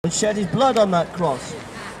and shed his blood on that cross.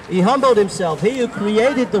 He humbled himself. He who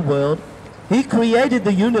created the world, he created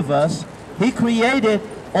the universe, he created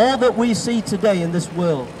all that we see today in this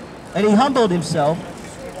world. And he humbled himself.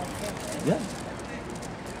 Yeah.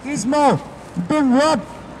 Gizmo, you've been robbed.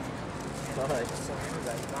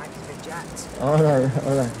 Alright.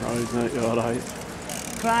 Alright, mate, you're alright.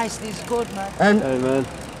 Christ is good, man. And Amen.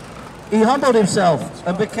 he humbled himself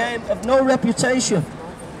and became of no reputation.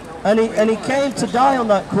 And he came to die on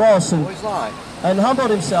that cross and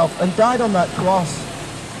humbled himself and died on that cross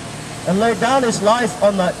and laid down his life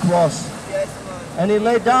on that cross. And he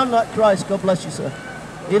laid down that Christ, God bless you, sir.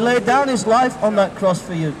 He laid down his life on that cross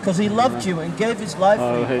for you because he loved you and gave his life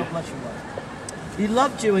for you. God bless you, man. He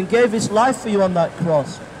loved you and gave his life for you on that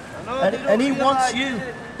cross. And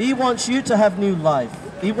he wants you to have new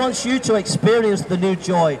life. He wants you to experience the new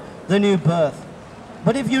joy, the new birth.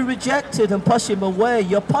 But if you reject it and push him away,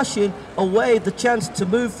 you're pushing away the chance to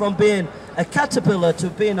move from being a caterpillar to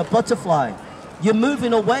being a butterfly. You're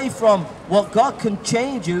moving away from what God can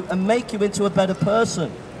change you and make you into a better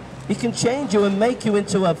person. He can change you and make you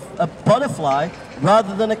into a butterfly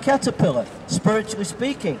rather than a caterpillar, spiritually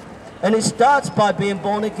speaking. And it starts by being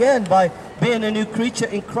born again, by being a new creature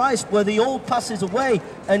in Christ, where the old passes away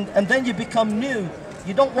and then you become new.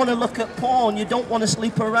 You don't want to look at porn, you don't want to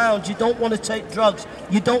sleep around, you don't want to take drugs,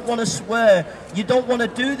 you don't want to swear, you don't want to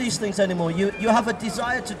do these things anymore. You have a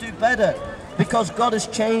desire to do better because God has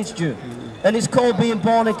changed you. And it's called being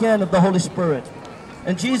born again of the Holy Spirit.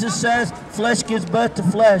 And Jesus says, flesh gives birth to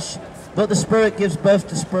flesh, but the Spirit gives birth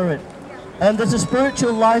to spirit. And there's a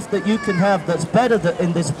spiritual life that you can have that's better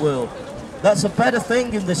in this world. That's a better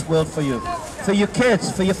thing in this world for you. For your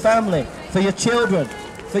kids, for your family, for your children,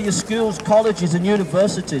 for your schools, colleges and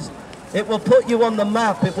universities. It will put you on the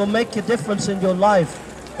map. It will make a difference in your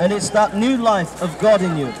life. And it's that new life of God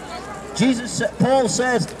in you. Paul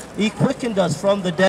says he quickened us from the dead.